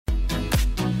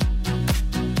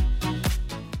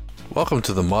Welcome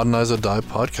to the Modernize or Die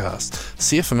podcast,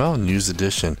 CFML News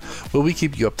Edition, where we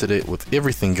keep you up to date with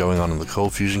everything going on in the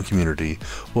Cold Fusion community.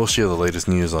 We'll share the latest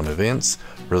news on events,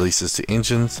 releases to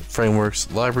engines, frameworks,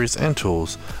 libraries, and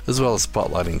tools, as well as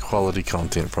spotlighting quality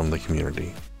content from the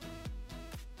community.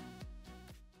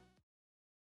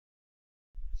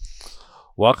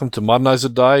 Welcome to Modernize or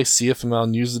Die CFML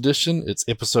News Edition. It's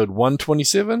episode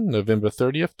 127, November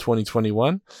 30th,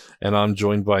 2021, and I'm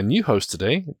joined by a new host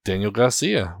today, Daniel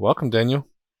Garcia. Welcome, Daniel.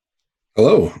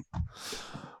 Hello.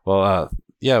 Well,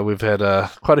 we've had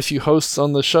quite a few hosts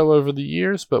on the show over the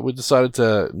years, but we decided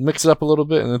to mix it up a little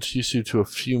bit and introduce you to a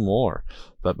few more.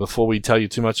 But before we tell you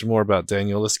too much more about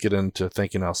Daniel, let's get into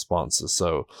thanking our sponsors.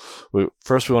 So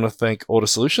first we want to thank Order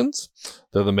Solutions.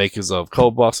 They're the makers of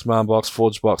ColdBox, CommandBox,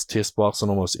 ForgeBox, TestBox,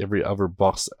 and almost every other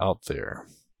box out there.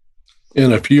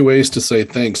 And a few ways to say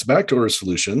thanks back to Order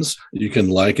Solutions. You can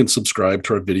like and subscribe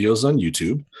to our videos on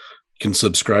YouTube. You can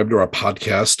subscribe to our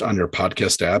podcast on your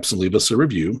podcast apps and leave us a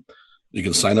review. You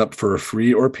can sign up for a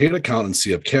free or paid account in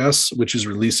CFCast, which is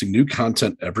releasing new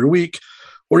content every week.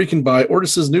 Or you can buy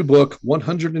Ortis's new book,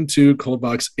 102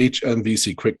 ColdBox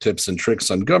HMVC Quick Tips and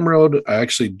Tricks on Gumroad. I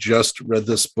actually just read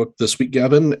this book this week,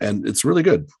 Gavin, and it's really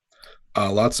good.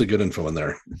 Lots of good info in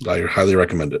there. I highly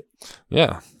recommend it.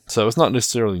 Yeah. So it's not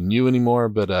necessarily new anymore,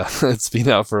 but it's been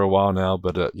out for a while now.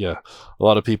 But a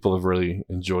lot of people have really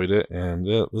enjoyed it. And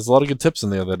there's a lot of good tips in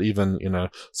there that even,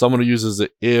 someone who uses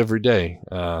it every day,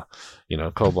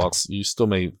 ColdBox, you still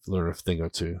may learn a thing or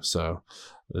two. So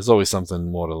there's always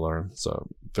something more to learn. So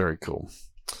very cool.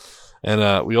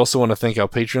 And we also want to thank our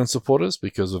Patreon supporters,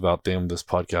 because without them, this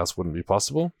podcast wouldn't be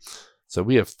possible. So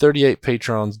we have 38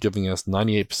 patrons giving us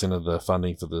 98% of the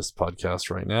funding for this podcast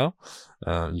right now.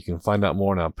 You can find out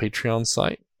more on our Patreon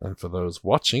site. And for those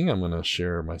watching, I'm going to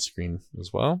share my screen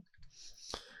as well.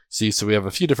 So we have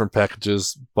a few different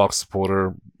packages: box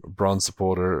supporter, bronze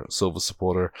supporter, silver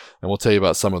supporter, and we'll tell you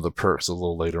about some of the perks a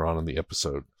little later on in the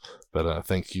episode. But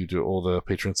thank you to all the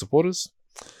Patreon supporters.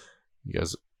 You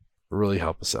guys really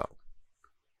help us out.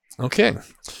 Okay,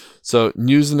 so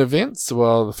news and events.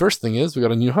 Well, the first thing is we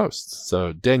got a new host.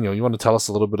 So Daniel, you want to tell us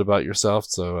a little bit about yourself,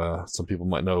 so some people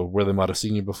might know where they might have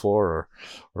seen you before,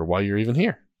 or why you're even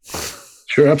here.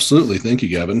 Sure, absolutely. Thank you,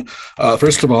 Gavin.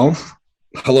 First of all,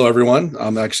 hello, everyone.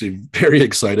 I'm actually very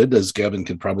excited, as Gavin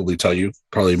can probably tell you,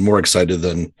 probably more excited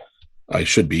than I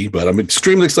should be, but I'm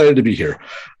extremely excited to be here.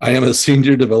 I am a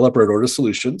senior developer at Order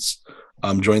Solutions.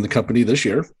 I'm joined the company this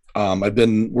year. I've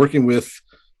been working with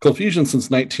Cold Fusion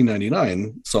since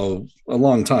 1999, so a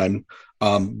long time.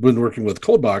 Been working with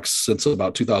ColdBox since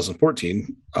about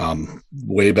 2014,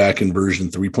 way back in version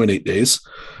 3.8 days.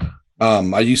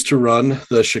 I used to run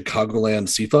the Chicagoland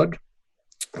CFUG.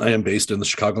 I am based in the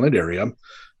Chicagoland area,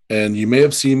 and you may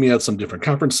have seen me at some different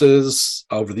conferences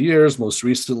over the years, most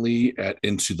recently at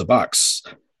Into the Box,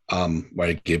 where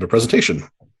I gave a presentation.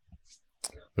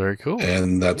 Very cool.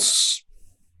 And that's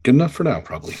good enough for now,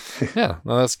 probably. Yeah,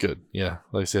 no, that's good. Yeah,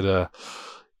 like I said, I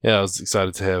was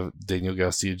excited to have Daniel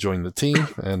Garcia join the team,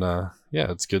 and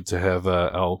it's good to have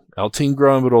our team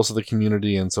growing, but also the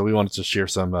community. And so we wanted to share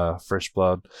some fresh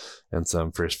blood and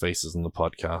some fresh faces in the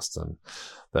podcast, and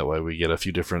that way we get a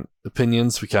few different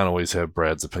opinions. We can't always have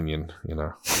Brad's opinion, we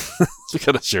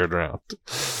got to share it around.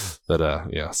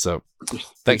 But so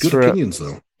thanks good for opinions,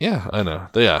 though. Yeah, I know.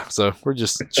 Yeah, so we're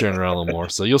just sharing around a little more.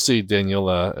 So you'll see Daniel,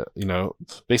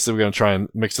 basically we're going to try and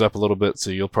mix it up a little bit.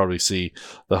 So you'll probably see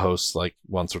the host like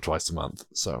once or twice a month.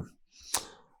 So,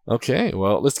 okay,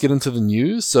 well, let's get into the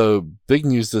news. So big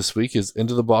news this week is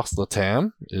Into the Box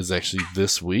LATAM is actually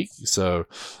this week. So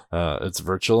it's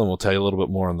virtual, and we'll tell you a little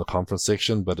bit more in the conference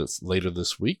section, but it's later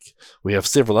this week. We have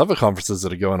several other conferences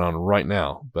that are going on right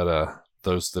now, but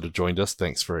those that have joined us,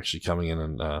 thanks for actually coming in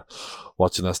and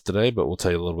watching us today, but we'll tell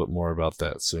you a little bit more about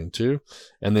that soon too.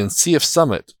 And then CF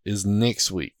Summit is next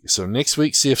week. So next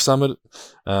week, CF Summit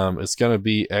is going to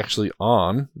be actually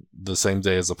on the same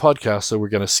day as the podcast. So we're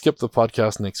going to skip the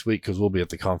podcast next week because we'll be at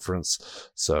the conference.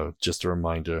 So just a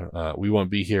reminder, we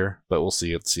won't be here, but we'll see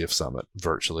you at CF Summit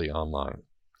virtually online.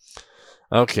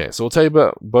 Okay, so we'll tell you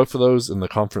about both of those in the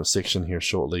conference section here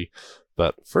shortly.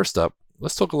 But first up,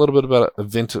 let's talk a little bit about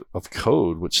Advent of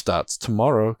Code, which starts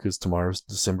tomorrow, because tomorrow is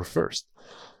December 1st.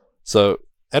 So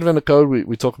Advent of Code,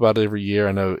 we talk about it every year.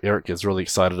 I know Eric gets really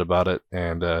excited about it,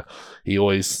 and he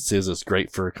always says it's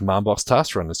great for CommandBox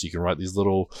task runners. You can write these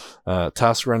little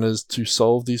task runners to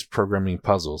solve these programming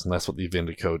puzzles, and that's what the Advent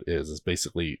of Code is. It's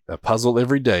basically a puzzle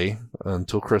every day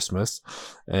until Christmas,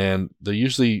 and they're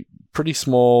usually pretty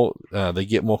small. They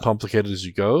get more complicated as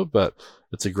you go, but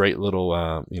it's a great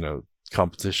little,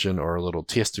 competition or a little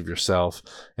test of yourself,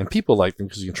 and people like them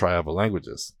because you can try other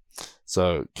languages.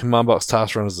 So command box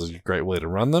task runners is a great way to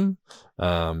run them,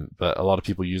 but a lot of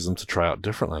people use them to try out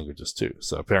different languages too.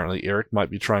 So apparently Eric might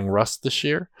be trying Rust this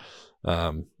year,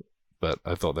 but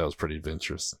I thought that was pretty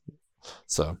adventurous.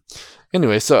 So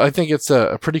anyway, so I think it's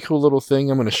a pretty cool little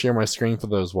thing. I'm going to share my screen for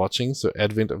those watching. So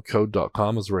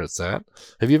adventofcode.com is where it's at.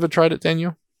 Have you ever tried it,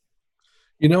 Daniel?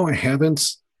 I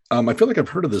haven't. I feel like I've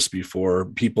heard of this before,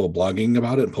 people blogging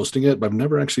about it and posting it, but I've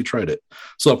never actually tried it.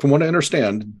 So from what I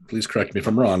understand, please correct me if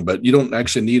I'm wrong, but you don't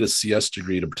actually need a CS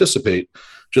degree to participate.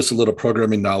 Just a little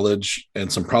programming knowledge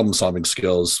and some problem solving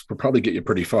skills will probably get you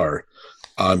pretty far.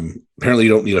 Apparently you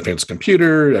don't need a fancy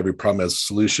computer. Every problem has a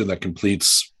solution that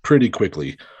completes pretty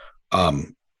quickly.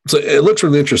 So it looks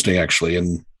really interesting actually.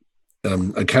 And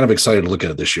I'm kind of excited to look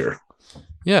at it this year.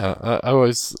 Yeah, I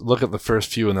always look at the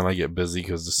first few and then I get busy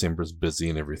because December's busy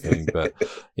and everything. But,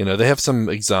 they have some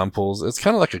examples. It's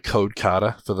kind of like a code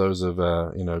kata for those who've,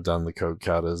 done the code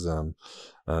katas.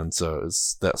 And so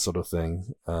it's that sort of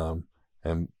thing.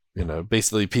 And,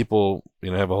 basically people,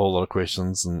 have a whole lot of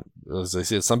questions. And as I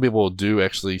said, some people do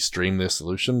actually stream their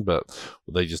solution, but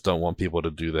they just don't want people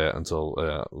to do that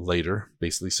until later,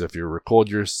 basically. So if you record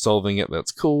you're solving it,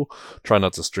 that's cool. Try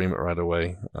not to stream it right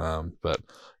away. But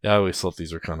yeah, I always thought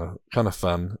these are kind of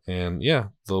fun. And yeah,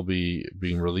 they'll be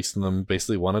being releasing them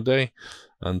basically one a day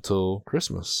until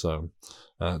Christmas. So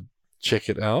check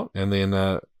it out. And then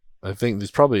I think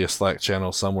there's probably a Slack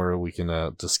channel somewhere we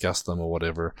can discuss them or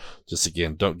whatever. Just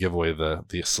again, don't give away the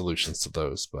solutions to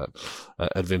those, but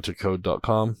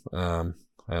adventurecode.com. And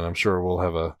I'm sure we'll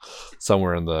have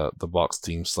somewhere in the Box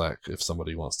team Slack if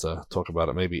somebody wants to talk about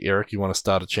it. Maybe Eric, you want to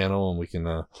start a channel and we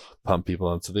can pump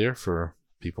people into there for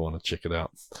people want to check it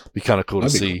out. Be kind of cool to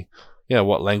see,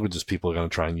 what languages people are going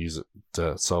to try and use it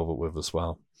to solve it with as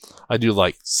well. I do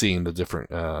like seeing the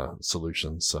different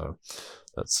solutions, so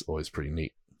that's always pretty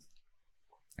neat.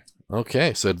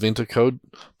 Okay, so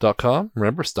adventocode.com,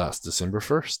 remember, starts December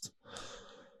 1st.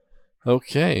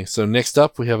 Okay, so next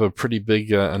up we have a pretty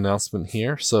big announcement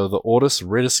here. So the Ortus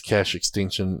Redis Cache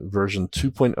extension version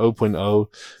 2.0.0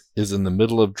 is in the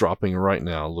middle of dropping right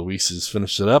now. Luis has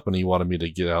finished it up and he wanted me to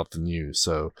get out the news.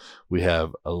 So we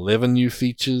have 11 new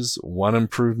features, 1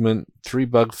 improvement, 3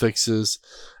 bug fixes,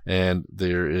 and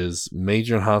there is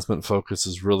major enhancement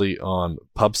focuses really on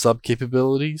PubSub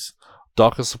capabilities,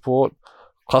 Docker support,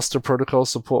 cluster protocol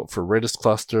support for Redis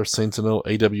Cluster, Sentinel,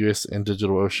 AWS, and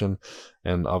DigitalOcean,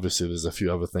 and obviously there's a few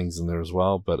other things in there as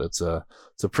well. But it's a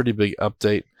pretty big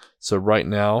update. So right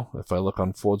now, if I look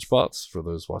on ForgeBots, for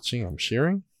those watching, I'm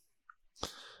sharing.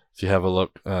 If you have a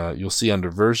look, you'll see under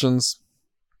versions,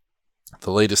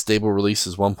 the latest stable release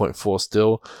is 1.4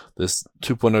 still. This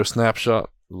 2.0 snapshot,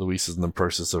 Luis is in the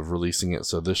process of releasing it,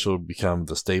 so this will become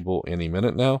the stable any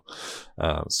minute now.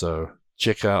 So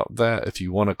check out that. If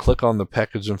you want to click on the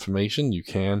package information, you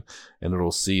can, and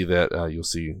it'll see that you'll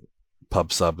see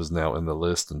PubSub is now in the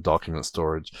list and document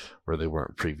storage where they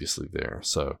weren't previously there.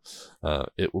 So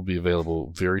it will be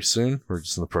available very soon. We're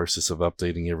just in the process of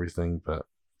updating everything, but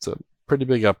it's a pretty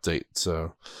big update.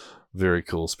 So very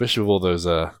cool, especially with all those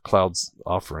clouds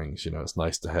offerings. It's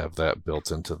nice to have that built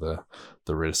into the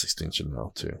Redis extension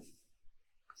now too.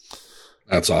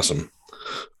 That's awesome.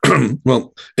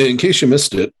 Well, in case you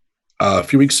missed it, a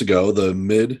few weeks ago, the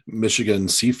Mid-Michigan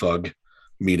CFUG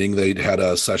meeting, they had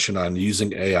a session on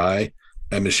using AI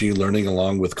and machine learning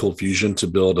along with Cold Fusion to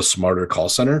build a smarter call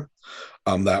center.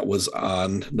 That was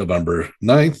on November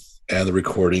 9th, and the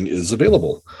recording is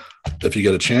available. If you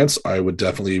get a chance, I would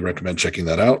definitely recommend checking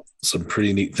that out. Some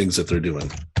pretty neat things that they're doing.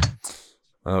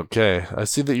 Okay, I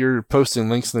see that you're posting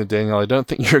links in there, Daniel. I don't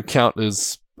think your account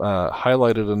is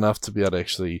highlighted enough to be able to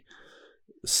actually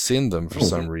send them for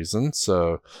some reason,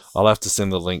 so I'll have to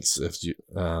send the links if you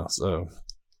so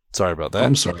sorry about that.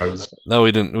 I'm sorry. No,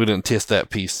 we didn't test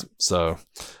that piece. So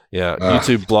yeah,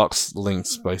 YouTube blocks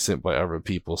links sent by other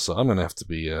people, so I'm gonna have to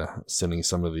be sending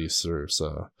some of these through.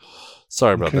 So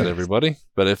sorry about that, everybody.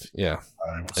 But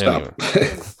anyway.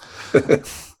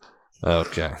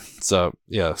 Okay, so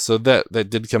yeah, so that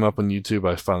did come up on YouTube.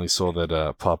 I finally saw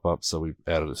that pop up, so we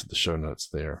added it to the show notes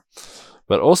there.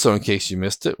 But also, in case you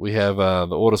missed it, we have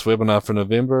the Ortus webinar for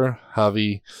November.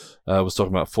 Javi was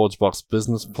talking about ForgeBox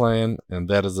business plan, and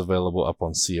that is available up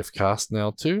on CFcast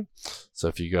now too. So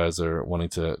if you guys are wanting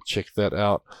to check that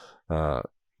out,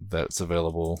 that's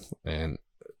available, and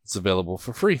it's available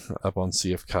for free up on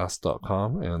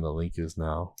cfcast.com, and the link is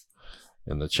now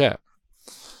in the chat.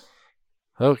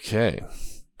 Okay,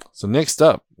 so next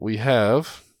up we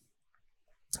have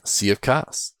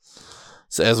CFcast.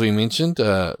 So as we mentioned,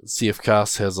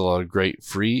 CFcast has a lot of great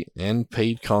free and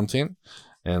paid content,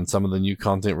 and some of the new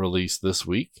content released this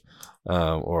week.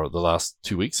 or the last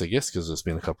 2 weeks, I guess, because it's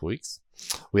been a couple weeks.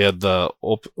 We had the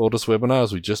oldest webinar,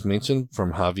 as we just mentioned,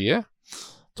 from Javier,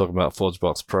 talking about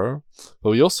ForgeBox Pro.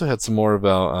 But we also had some more of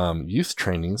our youth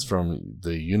trainings from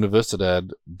the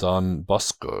Universidad Don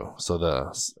Bosco.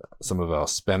 So some of our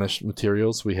Spanish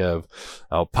materials. We have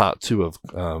our part 2 of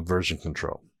version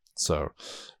control. So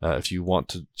if you want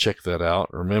to check that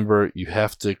out, remember you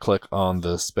have to click on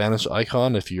the Spanish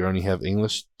icon if you only have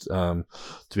English to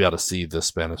be able to see the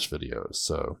Spanish videos.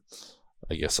 So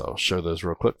I guess I'll show those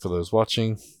real quick for those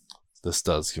watching. This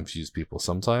does confuse people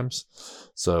sometimes.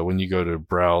 So when you go to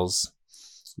browse,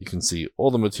 you can see all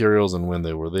the materials and when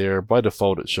they were there. By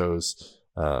default, it shows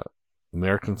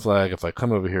American flag. If I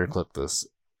come over here and click this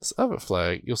other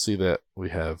flag, you'll see that we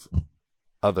have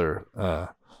other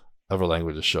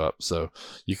languages show up. So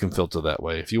you can filter that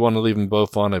way. If you want to leave them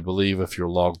both on, I believe if you're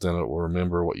logged in, it will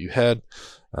remember what you had.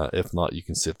 If not, you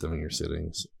can set them in your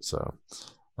settings. So,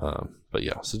 but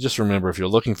yeah, so just remember, if you're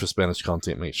looking for Spanish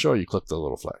content, make sure you click the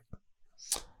little flag.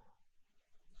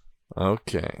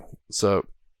 Okay, so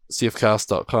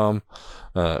cfcast.com,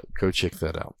 go check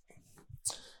that out.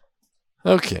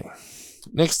 Okay,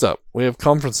 next up, we have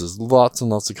conferences, lots and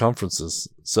lots of conferences.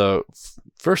 So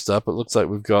first up, it looks like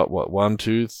we've got, 1,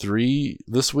 2, 3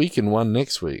 this week and 1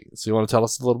 next week. So you want to tell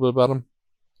us a little bit about them?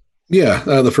 Yeah,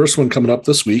 the first one coming up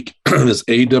this week is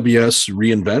AWS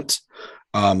reInvent.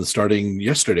 Starting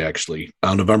yesterday, actually,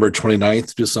 on November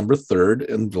 29th, December 3rd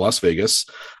in Las Vegas.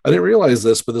 I didn't realize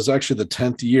this, but this is actually the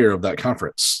 10th year of that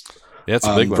conference. Yeah, it's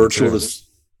a big one. Virtual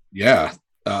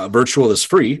is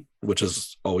free, which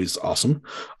is always awesome.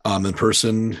 In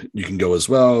person, you can go as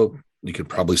well. You could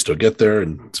probably still get there,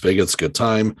 and it's Vegas, good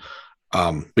time.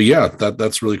 But yeah,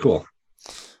 that's really cool.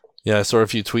 Yeah, I saw a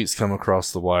few tweets come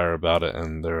across the wire about it,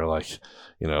 and they're like,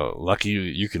 lucky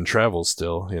you can travel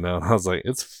still, And I was like,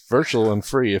 it's virtual and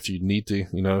free if you need to,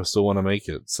 still want to make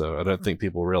it. So I don't think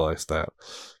people realize that,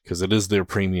 because it is their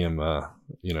premium,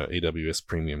 AWS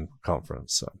premium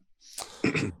conference. So,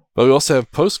 but we also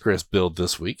have Postgres Build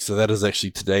this week. So that is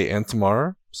actually today and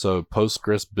tomorrow. So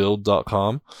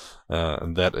postgresbuild.com,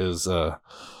 and that is a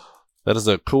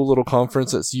cool little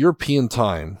conference. It's European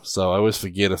time, so I always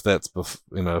forget if that's if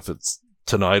it's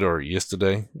tonight or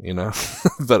yesterday,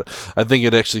 but I think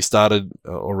it actually started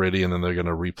already, and then they're going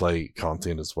to replay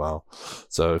content as well.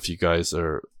 So if you guys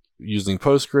are using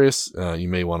Postgres, you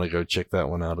may want to go check that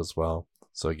one out as well.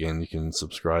 So again, you can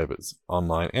subscribe. It's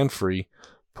online and free,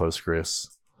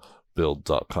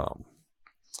 postgresbuild.com.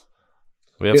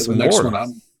 We have some next more.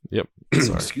 One Yep.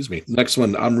 Excuse me. Next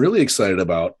one I'm really excited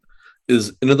about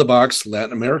is Into the Box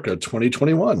Latin America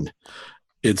 2021.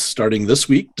 It's starting this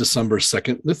week, December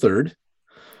 2nd to 3rd.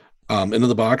 Into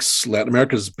the Box Latin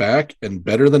America is back and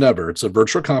better than ever. It's a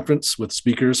virtual conference with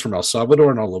speakers from El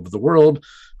Salvador and all over the world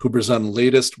who present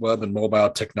latest web and mobile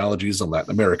technologies in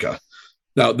Latin America.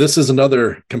 Now, this is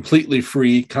another completely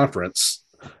free conference,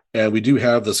 and we do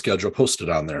have the schedule posted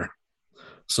on there.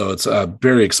 So it's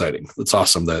very exciting. It's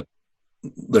awesome that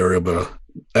they're able to,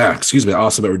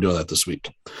 awesome that we're doing that this week.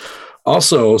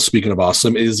 Also, speaking of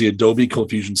awesome, is the Adobe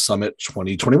ColdFusion Summit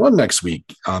 2021 next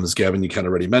week. As Gavin, you kind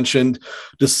of already mentioned,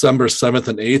 December 7th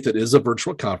and 8th, it is a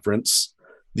virtual conference.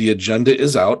 The agenda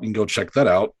is out. You can go check that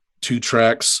out. 2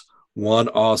 tracks, one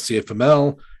all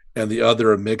CFML, and the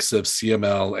other a mix of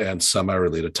CML and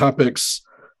semi-related topics.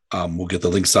 We'll get the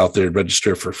links out there,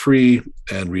 register for free,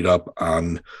 and read up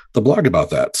on the blog about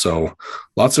that. So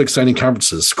lots of exciting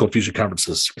conferences, ColdFusion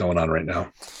conferences going on right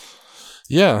now.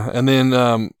 Yeah, and then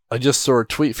I just saw a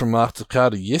tweet from Mark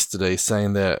Takata yesterday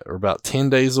saying that we're about 10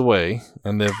 days away,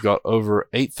 and they've got over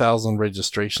 8,000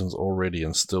 registrations already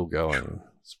and still going.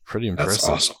 It's pretty impressive.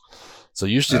 That's awesome. So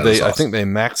usually I think they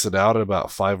max it out at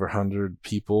about 500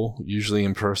 people, usually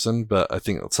in person, but I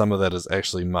think some of that is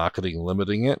actually marketing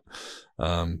limiting it.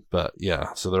 But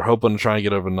yeah, so they're hoping to try and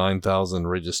get over 9,000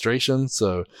 registrations.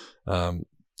 So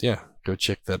yeah, go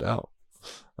check that out.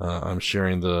 I'm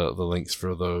sharing the links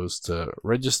for those to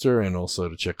register and also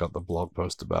to check out the blog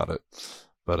post about it.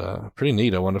 But pretty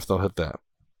neat. I wonder if they'll hit that.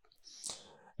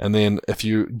 And then if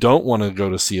you don't want to go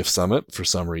to CF Summit for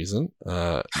some reason,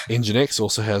 Nginx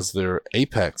also has their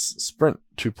Apex Sprint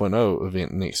 2.0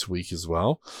 event next week as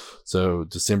well. So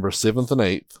December 7th and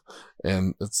 8th.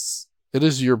 And it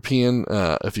is European.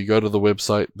 If you go to the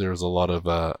website, there's a lot of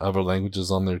other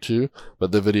languages on there too,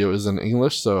 but the video is in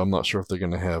English, so I'm not sure if they're going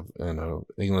to have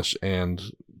English and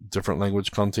different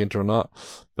language content or not.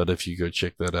 But if you go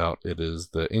check that out, it is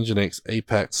the Nginx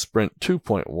Apex Sprint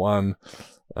 2.1,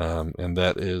 and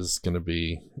that is going to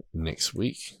be next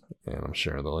week. And I'm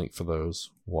sharing the link for those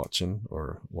watching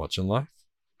live.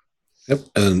 Yep.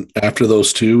 And after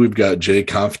those two, we've got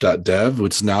jconf.dev,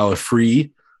 which is now a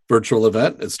free virtual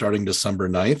event. It's starting December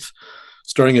 9th,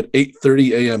 starting at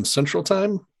 8:30 a.m. Central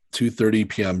Time, 2:30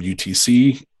 p.m.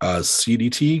 UTC,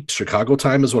 CDT, Chicago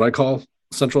time is what I call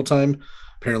Central Time.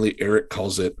 Apparently, Eric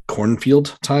calls it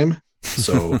cornfield time.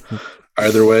 So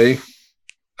either way,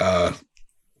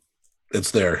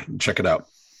 it's there. Check it out.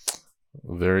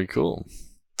 Very cool.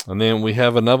 And then we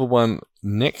have another one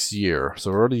next year.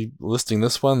 So we're already listing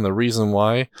this one. The reason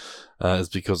why is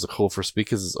because the call for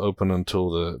speakers is open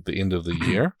until the end of the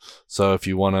year. So if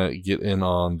you want to get in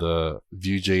on the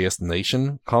Vue.js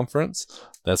Nation conference,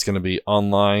 that's going to be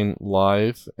online,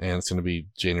 live, and it's going to be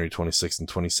January 26th and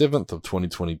 27th of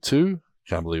 2022.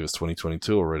 Can't believe it's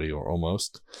 2022 already, or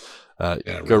almost.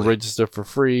 Go register for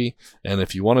free. And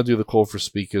if you want to do the call for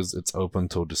speakers, it's open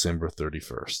till December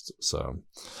 31st. So...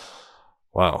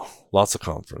 wow, lots of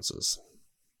conferences.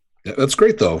 Yeah, that's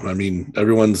great, though. I mean,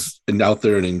 everyone's out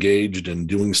there and engaged and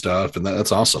doing stuff, and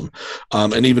that's awesome.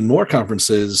 And even more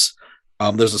conferences.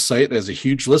 There's a site that has a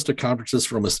huge list of conferences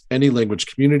from almost any language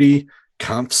community,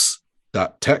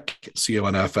 confs.tech,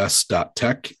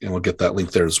 confs.tech, and we'll get that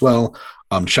link there as well.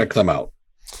 Check them out.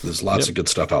 There's lots of good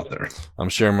stuff out there. I'm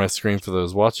sharing my screen for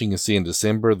those watching. You see in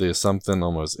December, there's something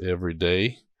almost every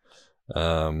day.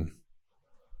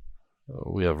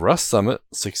 We have Rust Summit,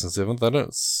 6th and 7th. I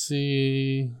don't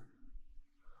see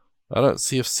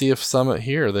a CF Summit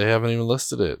here. They haven't even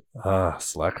listed it.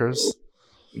 Slackers.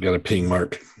 You got a ping,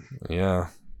 Mark. Yeah.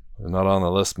 They're not on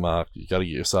the list, Mark. You got to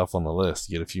get yourself on the list.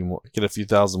 Get a few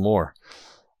thousand more.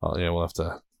 Yeah, we'll have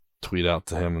to tweet out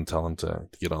to him and tell him to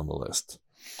get on the list.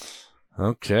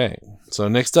 Okay. So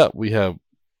next up, we have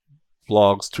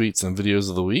blogs, tweets, and videos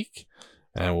of the week.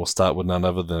 And we'll start with none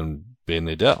other than Ben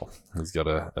Nadel. He's got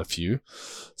a few.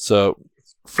 So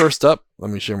first up,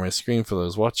 let me share my screen for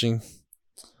those watching.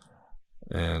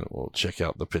 And we'll check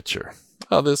out the picture.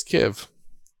 Oh, there's Kev.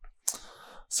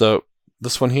 So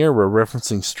this one here, we're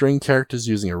referencing string characters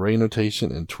using array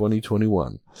notation in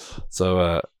 2021. So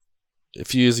a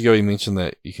few years ago, he mentioned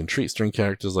that you can treat string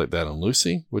characters like that in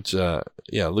Lucy, which,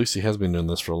 Lucy has been doing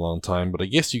this for a long time, but I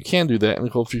guess you can do that in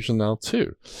ColdFusion now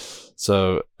too.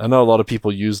 So I know a lot of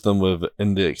people use them with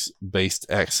index-based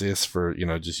access for,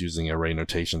 just using array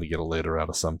notation to get a letter out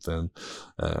of something.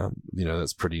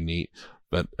 That's pretty neat.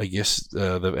 But I guess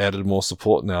they've added more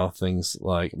support now, things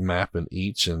like map and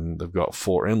each, and they've got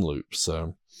for in loops.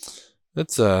 So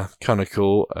that's kind of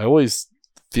cool. I always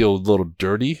feel a little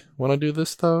dirty when I do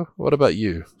this, though. What about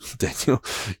you, Daniel?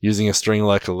 Using a string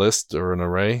like a list or an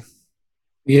array?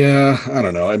 Yeah, I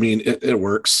don't know. I mean, it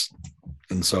works.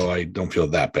 And so I don't feel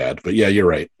that bad. But yeah, you're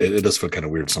right. It does feel kind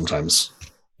of weird sometimes.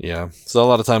 Yeah. So a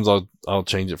lot of times I'll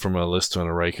change it from a list to an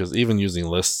array, because even using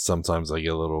lists, sometimes I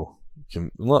get a little,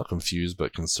 not confused,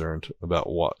 but concerned about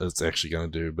what it's actually going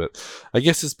to do. But I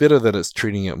guess it's better that it's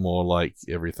treating it more like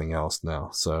everything else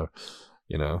now. So,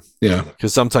 yeah,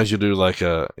 because sometimes you do like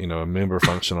a member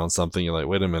function on something. You're like,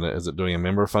 wait a minute, is it doing a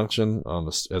member function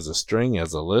as a string,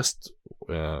 as a list?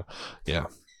 Yeah.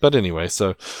 But anyway,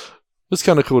 so it's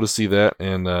kind of cool to see that,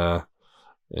 and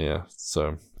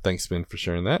so thanks, Ben, for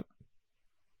sharing that.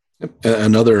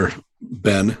 Another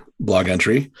Ben blog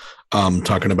entry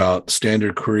talking about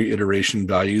standard query iteration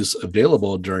values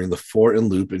available during the for in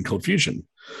loop in ColdFusion.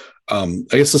 I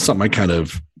guess that's something I kind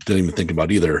of didn't even think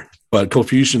about either. But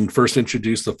ColdFusion first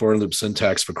introduced the for in loop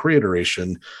syntax for query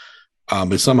iteration,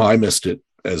 but somehow I missed it,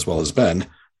 as well as Ben,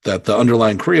 that the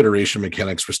underlying query iteration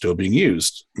mechanics were still being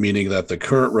used, meaning that the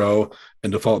current row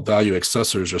and default value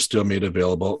accessors are still made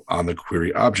available on the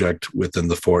query object within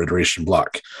the for iteration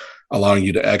block, allowing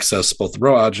you to access both the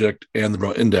row object and the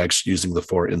row index using the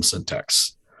for in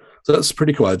syntax. So that's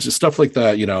pretty cool. It's just stuff like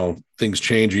that, things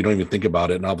change, you don't even think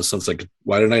about it, and all of a sudden it's like,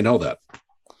 why didn't I know that?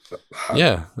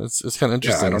 Yeah, it's kind of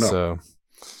interesting. Yeah, I don't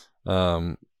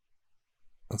know.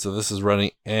 So this is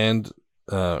running, and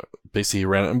basically he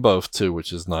ran it in both too,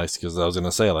 which is nice, because I was going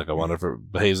to say, I wonder if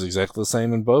it behaves exactly the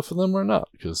same in both of them or not,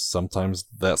 because sometimes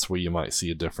that's where you might see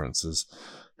a difference, is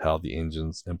how the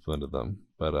engines implemented them.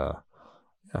 But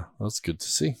that's good to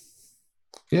see.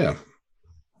 Yeah.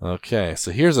 Okay,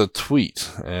 so here's a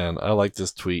tweet, and I like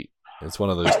this tweet. It's one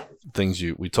of those things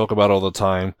we talk about all the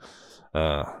time,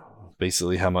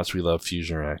 basically how much we love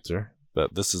Fusion Reactor.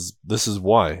 But this is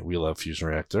why we love Fusion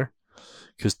Reactor.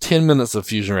 Because 10 minutes of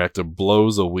Fusion Reactor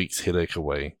blows a week's headache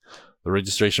away. The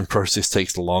registration process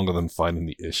takes longer than finding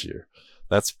the issue.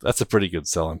 That's a pretty good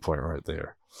selling point right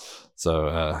there.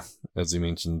 So, as you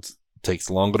mentioned, it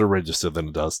takes longer to register than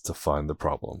it does to find the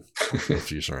problem in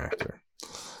Fusion Reactor.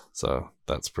 So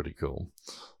that's pretty cool.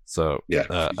 So Yeah,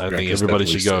 I Fusion think Reactor's everybody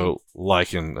definitely should go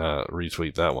like and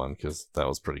retweet that one because that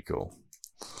was pretty cool.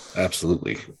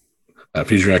 absolutely.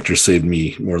 Fusion Reactor saved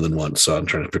me more than once, so I'm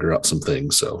trying to figure out some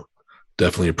things. So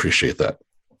definitely appreciate that.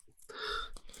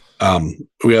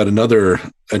 We had another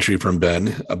entry from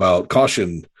Ben about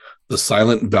caution, the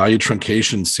silent value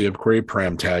truncation CF query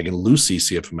param tag in Lucy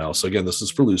CFML. So again, this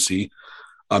is for Lucy.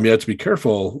 You have to be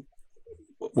careful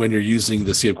when you're using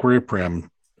the CF query param,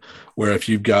 where if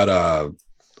you've got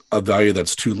a value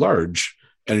that's too large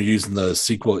and you're using the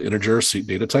SQL integer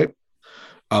data type,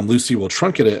 Lucy will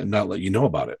truncate it and not let you know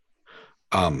about it.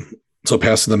 So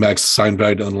passing the max assigned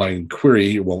value to underlying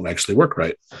query won't actually work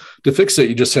right. To fix it,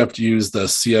 you just have to use the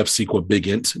CF SQL big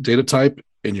int data type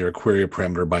in your query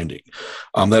parameter binding.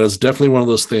 That is definitely one of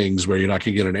those things where you're not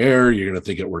going to get an error. You're going to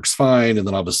think it works fine. And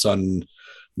then all of a sudden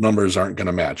numbers aren't going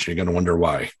to match. You're going to wonder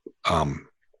why.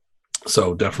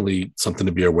 So definitely something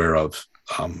to be aware of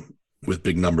with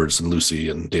big numbers and Lucy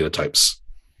and data types.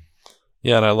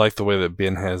 Yeah, and I like the way that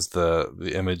Ben has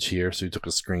the image here. So he took a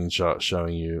screenshot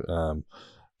showing you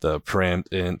the param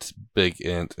int, big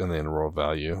int, and then raw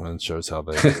value, and shows how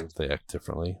they act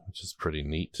differently, which is pretty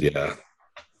neat. Yeah.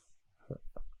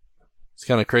 It's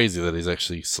kind of crazy that he's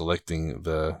actually selecting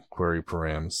the query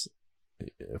params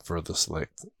for the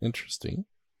select. Interesting.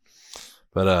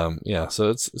 But yeah,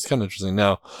 so it's kind of interesting.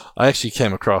 Now, I actually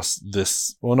came across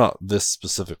this, well, not this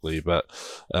specifically, but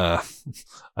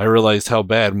I realized how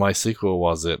bad MySQL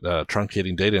was at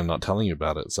truncating data and not telling you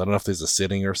about it. So I don't know if there's a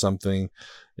setting or something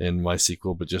in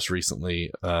MySQL, but just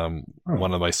recently,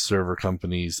 one of my server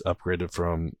companies upgraded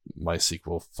from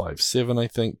MySQL 5.7, I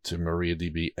think, to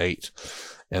MariaDB 8,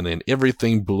 and then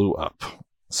everything blew up.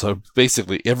 So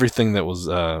basically, everything that was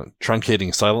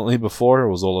truncating silently before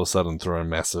was all of a sudden throwing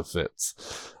massive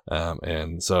fits.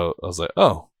 And so I was like,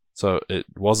 oh, so it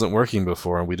wasn't working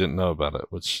before and we didn't know about it,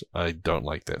 which I don't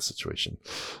like that situation.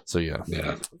 So yeah.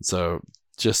 So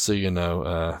just so you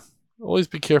know, always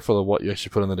be careful of what you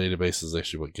actually put in the database is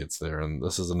actually what gets there. And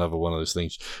this is another one of those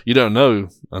things you don't know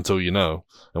until you know.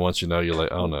 And once you know, you're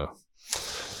like, oh no.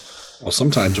 Well,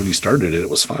 sometimes when you started it, it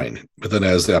was fine. But then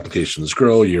as the applications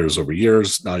grow years over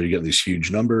years, now you're getting these huge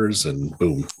numbers and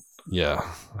boom. Yeah.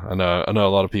 I know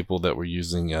a lot of people that were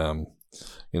using,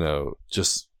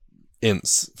 just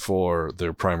ints for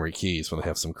their primary keys when they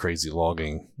have some crazy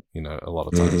logging, a lot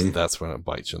of times that's when it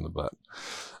bites you in the butt.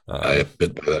 I have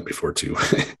been by that before too.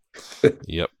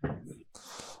 Yep.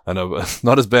 I know, but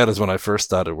not as bad as when I first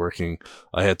started working.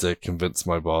 I had to convince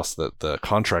my boss that the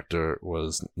contractor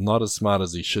was not as smart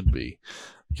as he should be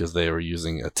because they were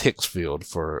using a text field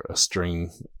for a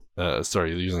string.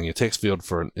 Using a text field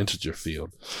for an integer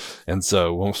field. And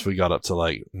so once we got up to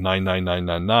like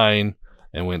 99999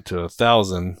 and went to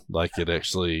 1,000, like it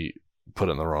actually put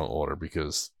it in the wrong order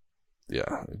because,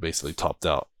 yeah, it basically topped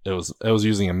out. I was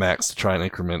using a max to try and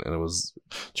increment, and it was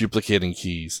duplicating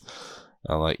keys.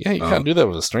 I'm like, yeah, you can't do that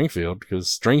with a string field because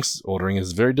strings ordering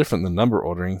is very different than number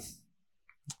ordering.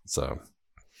 So,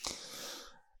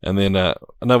 and then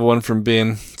another one from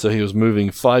Ben. So he was moving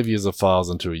 5 years of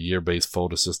files into a year-based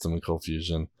folder system in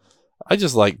ColdFusion. I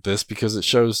just like this because it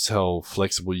shows how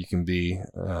flexible you can be.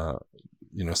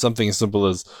 Something as simple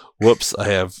as, whoops, I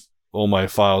have all my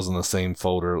files in the same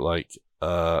folder. Like,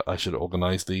 I should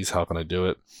organize these. How can I do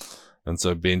it? And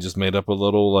so Ben just made up a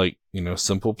little,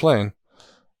 simple plan.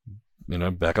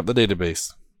 Back up the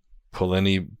database, pull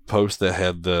any post that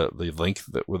had the link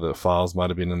that where the files might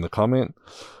have been in the comment.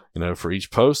 For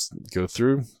each post, go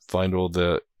through, find all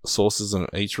the sources and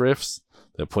hrefs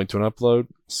that point to an upload,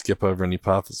 skip over any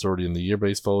path that's already in the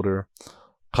year-based folder,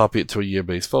 copy it to a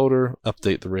year-based folder,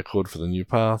 update the record for the new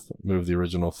path, move the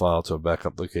original file to a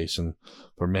backup location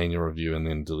for manual review and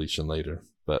then deletion later.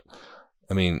 But,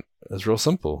 it's real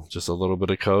simple, just a little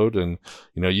bit of code. And,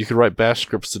 you could write bash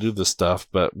scripts to do this stuff,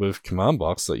 but with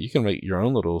CommandBox, you can make your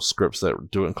own little scripts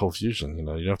that do it in ColdFusion. You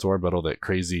don't have to worry about all that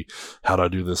crazy, how do I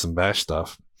do this in bash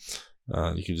stuff?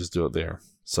 You can just do it there.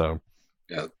 So,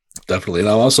 yeah, definitely. And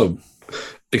I'm also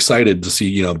excited to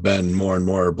see, Ben more and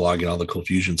more blogging all the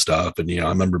ColdFusion stuff. And, I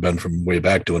remember Ben from way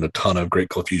back doing a ton of great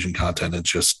ColdFusion content.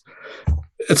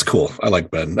 It's cool. I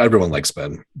like Ben. Everyone likes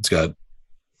Ben.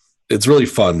 It's really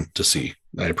fun to see.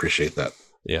 I appreciate that.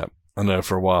 Yeah. I know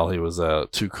for a while he was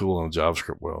too cool in the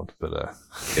JavaScript world, but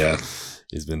yeah,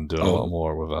 he's been doing a lot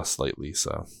more with us lately.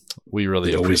 So we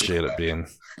really appreciate it being.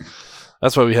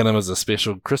 That's why we had him as a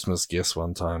special Christmas guest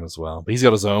one time as well. But he's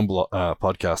got his own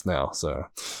podcast now. So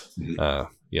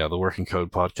the Working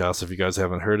Code podcast. If you guys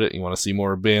haven't heard it, you want to see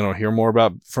more of Ben or hear more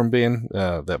from Ben,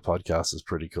 that podcast is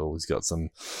pretty cool. He's got some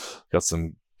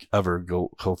other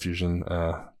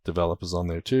ColdFusion developers on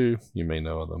there too. You may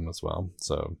know of them as well.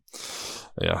 So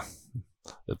Yeah,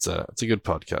 it's a good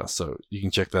podcast, so you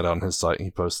can check that out on his site.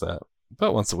 He posts that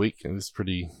about once a week, and he's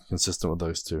pretty consistent with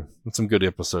those two, and some good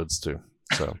episodes too.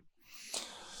 So,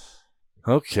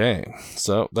 okay,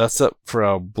 so that's it for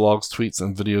our blogs, tweets,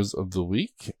 and videos of the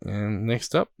week. And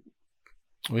next up,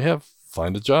 we have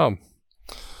Find a Job.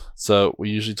 So we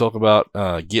usually talk about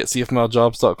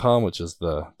getcfmljobs.com, which is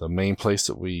the main place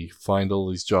that we find all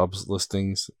these jobs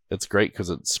listings. It's great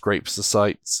because it scrapes the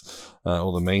sites,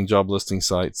 all the main job listing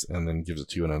sites, and then gives it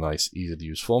to you in a nice, easy to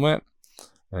use format.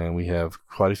 And we have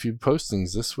quite a few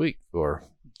postings this week, or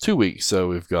 2 weeks. So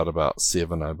we've got about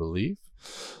 7, I believe.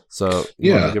 So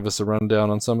you want to give us a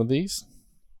rundown on some of these?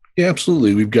 Yeah,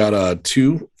 absolutely. We've got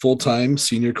 2 full-time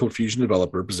senior CodeFusion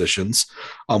developer positions.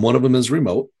 One of them is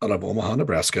remote out of Omaha,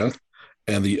 Nebraska,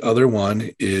 and the other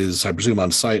one is, I presume,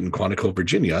 on site in Quantico,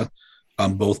 Virginia.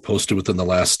 Both posted within the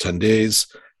last 10 days.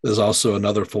 There's also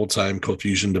another full-time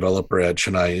CodeFusion developer at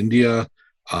Chennai, India,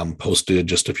 posted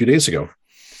just a few days ago.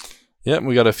 Yeah,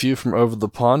 we got a few from over the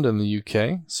pond in the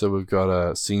UK. So we've got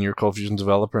a senior CodeFusion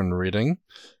developer in Reading,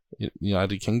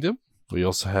 United Kingdom. We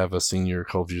also have a senior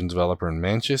CodeFusion developer in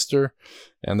Manchester,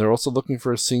 and they're also looking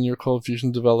for a senior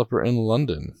CodeFusion developer in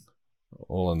London,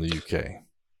 all in the UK.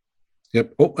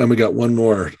 Yep. Oh, and we got one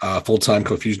more full-time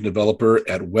CodeFusion developer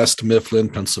at West Mifflin,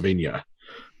 Pennsylvania.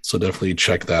 So definitely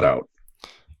check that out.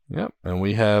 Yep. And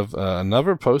we have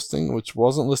another posting, which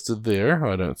wasn't listed there,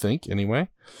 I don't think, anyway.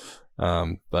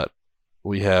 But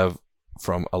we have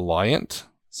from Alliant.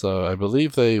 So I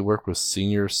believe they work with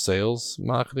senior sales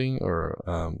marketing or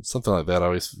something like that. I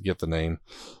always forget the name.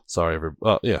 Sorry,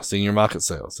 senior market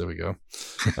sales. There we go.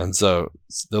 And so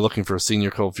they're looking for a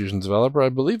senior CodeFusion developer. I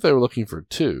believe they were looking for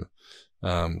 2.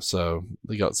 So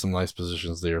they got some nice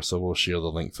positions there. So we'll share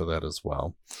the link for that as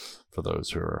well for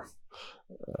those who are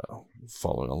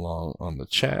following along on the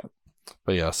chat.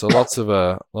 But yeah, so lots of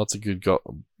good job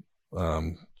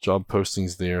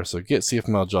postings there. So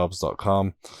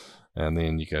getcfmljobs.com. And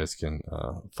then you guys can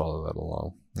follow that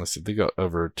along. Let's see, they got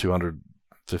over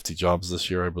 250 jobs this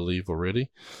year, I believe, already.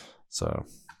 So,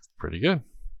 pretty good.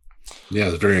 Yeah,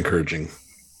 it's very encouraging.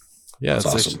 Yeah,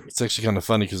 it's actually kind of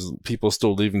funny because people are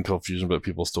still leaving CodeFusion, but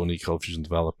people still need CodeFusion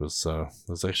developers. So,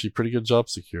 there's actually pretty good job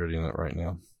security in it right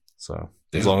now. So,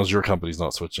 as long as your company's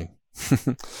not switching.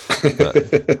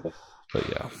 but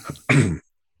yeah.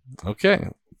 Okay,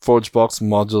 ForgeBox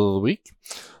module of the week.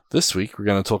 This week, we're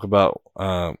going to talk about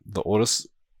the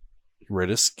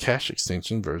Redis cache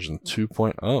extension version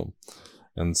 2.0.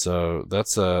 And so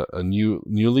that's a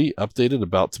newly updated,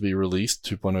 about to be released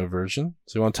 2.0 version.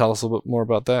 So you want to tell us a little bit more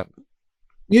about that?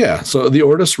 Yeah, so the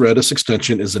Ortus Redis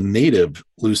extension is a native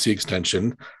Lucee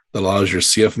extension that allows your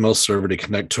CFML server to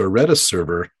connect to a Redis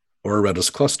server or a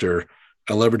Redis cluster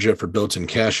and leverage it for built-in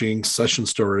caching, session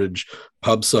storage,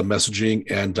 pub sub messaging,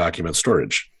 and document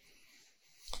storage.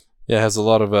 Yeah, it has a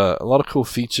lot of cool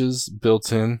features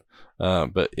built in.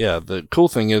 But yeah, the cool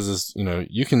thing is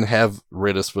you can have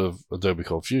Redis with Adobe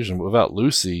CodeFusion, but without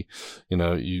Lucee,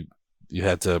 you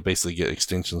had to basically get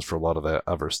extensions for a lot of that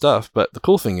other stuff. But the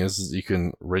cool thing is you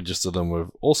can register them with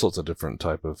all sorts of different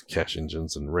type of cache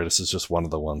engines, and Redis is just one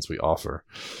of the ones we offer.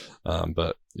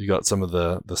 But you got some of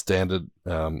the standard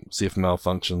CFML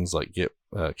functions like get,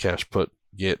 cache put,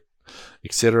 get,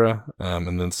 etc.,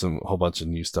 and then a whole bunch of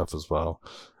new stuff as well.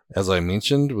 As I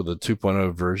mentioned with the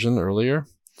 2.0 version earlier,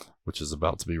 which is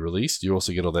about to be released, you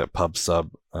also get all that pub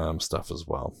sub stuff as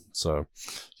well. So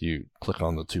if you click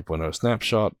on the 2.0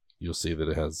 snapshot, you'll see that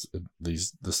it has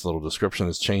this little description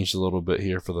has changed a little bit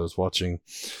here for those watching.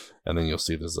 And then you'll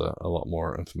see there's a lot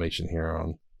more information here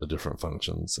on the different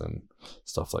functions and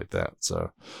stuff like that.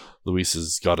 So Luis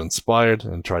has got inspired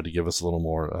and tried to give us a little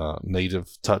more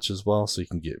native touch as well, so you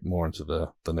can get more into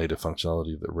the native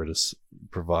functionality that Redis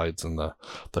provides, and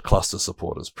the cluster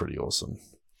support is pretty awesome.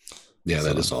 Yeah,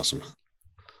 that is awesome.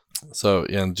 So,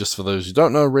 and just for those who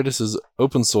don't know, Redis is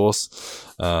open source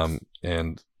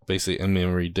and basically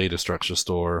in-memory data structure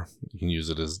store. You can use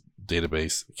it as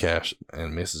database, cache,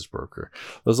 and message broker.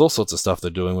 There's all sorts of stuff they're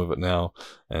doing with it now.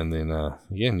 And then,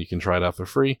 again, you can try it out for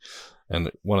free. And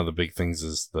one of the big things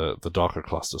is the Docker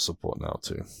cluster support now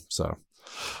too. So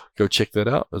go check that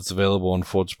out. It's available on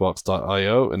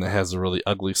forgebox.io, and it has a really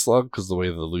ugly slug because the way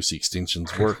the Lucee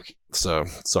extensions work. So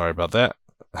sorry about that.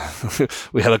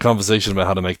 We had a conversation about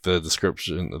how to make the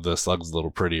description of the slugs a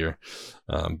little prettier.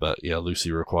 But yeah,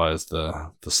 Lucee requires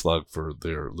the slug for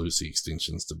their Lucee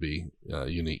extensions to be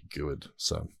unique GUID.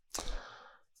 So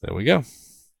there we go.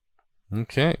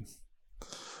 Okay.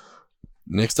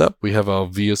 Next up, we have our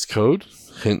VS Code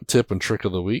hint, tip, and trick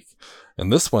of the week.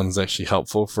 And this one's actually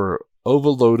helpful for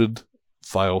overloaded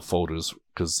file folders,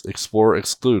 because Explorer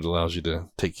Exclude allows you to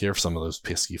take care of some of those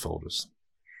pesky folders.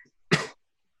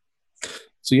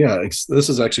 So yeah, this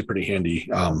is actually pretty handy.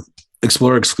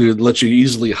 Explorer Exclude lets you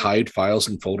easily hide files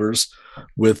and folders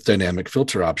with dynamic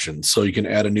filter options. So you can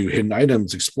add a new hidden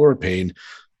items Explorer pane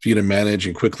for you to manage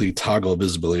and quickly toggle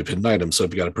visibility of hidden items. So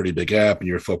if you got a pretty big app and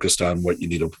you're focused on what you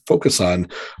need to focus on,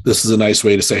 this is a nice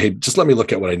way to say, hey, just let me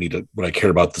look at what I need to, what I care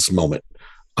about this moment,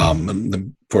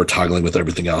 for toggling with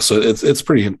everything else. So it's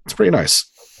pretty nice.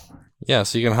 Yeah,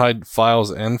 so you can hide files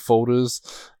and folders,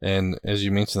 and as you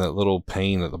mentioned, that little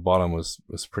pane at the bottom was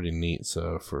pretty neat.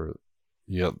 So for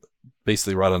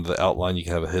basically right under the outline, you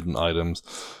can have a hidden items,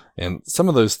 and some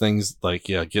of those things like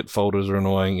Git folders are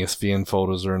annoying, SVN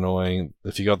folders are annoying.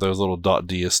 If you got those little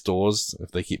 .ds stores, if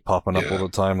they keep popping up all the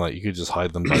time, like you could just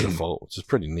hide them by default, which is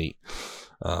pretty neat.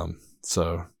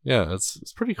 So yeah,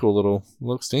 it's pretty cool little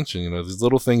extension. These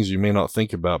little things you may not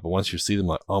think about, but once you see them,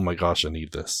 like, oh my gosh, I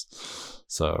need this.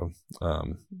 So,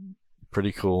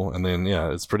 pretty cool. And then,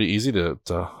 it's pretty easy to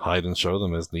hide and show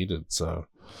them as needed. So,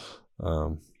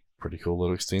 pretty cool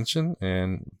little extension,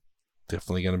 and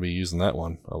definitely going to be using that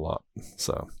one a lot.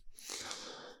 So,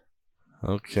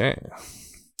 okay.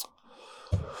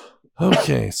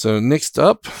 So next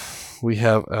up, we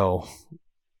have our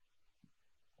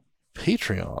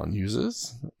Patreon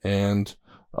users, and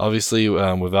obviously,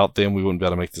 without them, we wouldn't be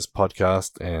able to make this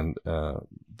podcast, and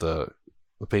the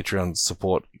Patreon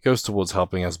support goes towards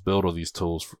helping us build all these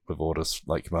tools with Ortus,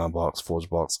 like CommandBox,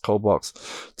 ForgeBox, ColdBox,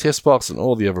 TestBox, and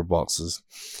all the other boxes.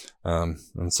 And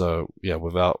so,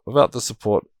 without the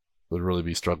support, we'd really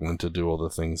be struggling to do all the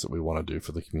things that we want to do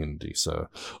for the community. So,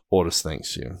 Ortus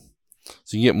thanks you.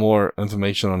 So you can get more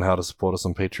information on how to support us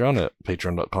on Patreon at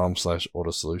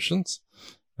patreon.com/OrtusSolutions.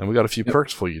 And we got a few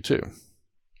perks for you too.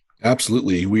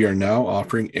 Absolutely. We are now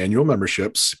offering annual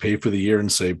memberships, pay for the year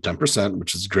and save 10%,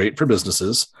 which is great for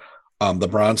businesses. The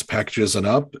bronze packages and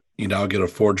up, you now get a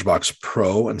ForgeBox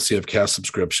Pro and CFCast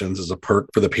subscriptions as a perk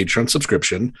for the Patreon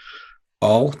subscription.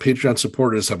 All Patreon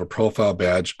supporters have a profile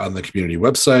badge on the community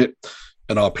website,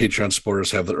 and all Patreon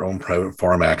supporters have their own private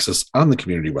forum access on the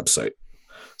community website.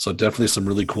 So definitely some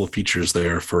really cool features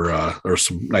there or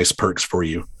some nice perks for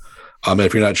you.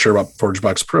 If you're not sure about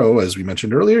ForgeBox Pro, as we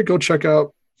mentioned earlier, go check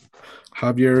out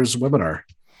Javier's webinar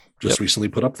just recently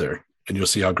put up there, and you'll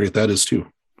see how great that is too.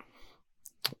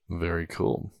 Very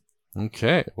cool.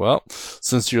 Okay, well,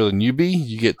 since you're the newbie,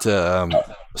 you get to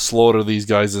slaughter these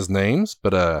guys' names,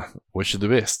 but wish you the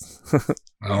best.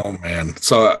 Oh man!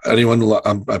 So anyone,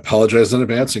 I apologize in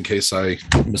advance in case I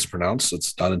mispronounce.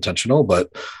 It's not intentional.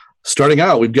 But starting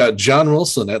out, we've got John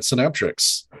Wilson at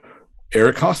Synaptrix,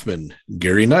 Eric Hoffman,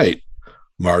 Gary Knight,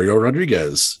 Mario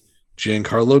Rodriguez,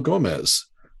 Giancarlo Gomez,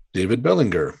 David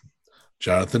Bellinger,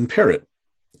 Jonathan Parrott,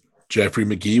 Jeffrey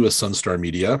McGee with Sunstar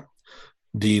Media,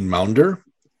 Dean Maunder,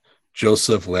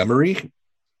 Joseph Lamery,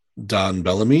 Don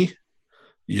Bellamy,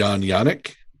 Jan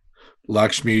Yannick,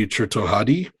 Lakshmi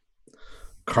Chertohadi,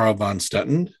 Carl von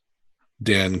Stetten,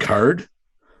 Dan Card,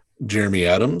 Jeremy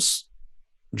Adams,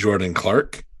 Jordan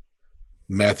Clark,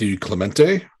 Matthew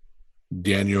Clemente,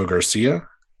 Daniel Garcia,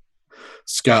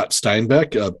 Scott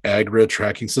Steinbeck of Agra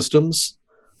Tracking Systems,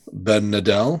 Ben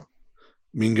Nadell,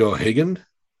 Mingo Hagen,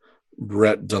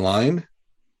 Brett Deline,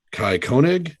 Kai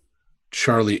Koenig,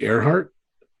 Charlie Earhart,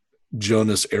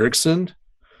 Jonas Erickson,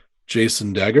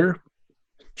 Jason Dagger,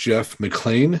 Jeff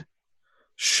McLean,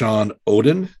 Sean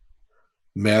Oden,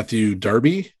 Matthew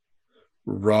Darby,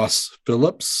 Ross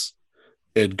Phillips,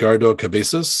 Edgardo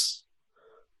Cabezas,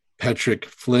 Patrick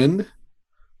Flynn,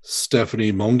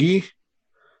 Stephanie Mongi,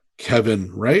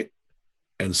 Kevin Wright,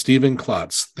 and Stephen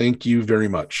Klotz. Thank you very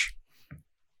much.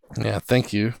 Yeah,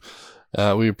 thank you.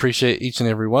 We appreciate each and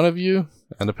every one of you.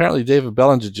 And apparently David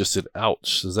Bellinger just said,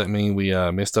 ouch. Does that mean we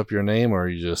messed up your name, or are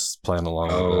you just playing along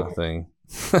with the thing?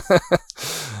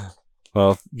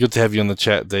 Well, good to have you in the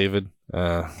chat, David.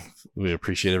 We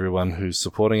appreciate everyone who's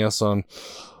supporting us on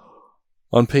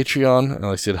Patreon. And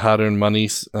like I said, hard-earned money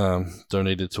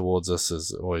donated towards us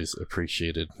is always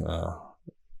appreciated.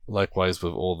 Likewise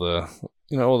with all the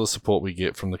support we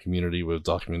get from the community with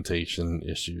documentation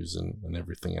issues and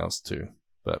everything else too.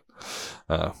 But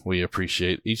we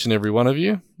appreciate each and every one of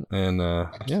you, and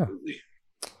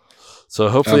so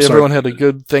hopefully everyone had a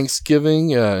good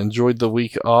Thanksgiving, enjoyed the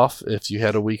week off if you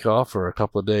had a week off or a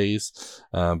couple of days,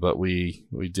 but we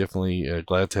definitely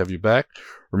glad to have you back.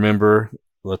 Remember,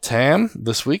 LATAM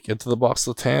this week, Into the Box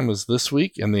LATAM is this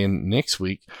week, and then next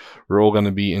week we're all going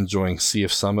to be enjoying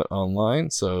CF Summit online,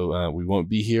 so we won't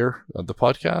be here at the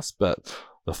podcast, but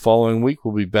the following week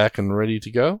we'll be back and ready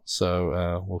to go,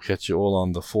 so we'll catch you all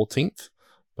on the 14th.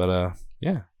 But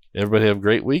everybody have a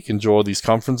great week. Enjoy all these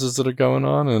conferences that are going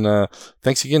on. And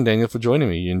thanks again, Daniel, for joining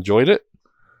me. You enjoyed it?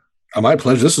 My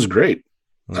pleasure. This is great.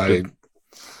 Good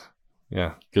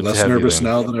to less have nervous you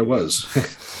now than I was.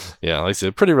 Yeah, like I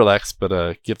said, pretty relaxed,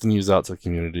 but get the news out to the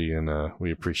community, and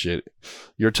we appreciate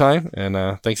your time.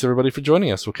 And thanks, everybody, for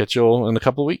joining us. We'll catch you all in a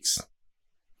couple of weeks.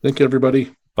 Thank you,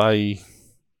 everybody. Bye.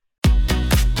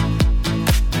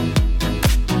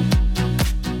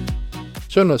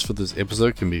 Show notes for this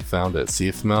episode can be found at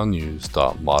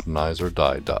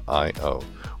cfmlnews.modernizeordie.io,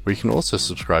 where you can also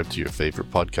subscribe to your favorite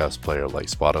podcast player like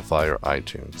Spotify or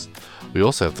iTunes. We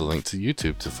also have the link to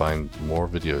YouTube to find more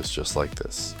videos just like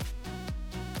this.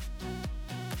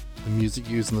 The music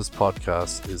used in this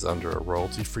podcast is under a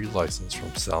royalty-free license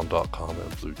from Sound.com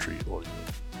and Blue Tree Audio.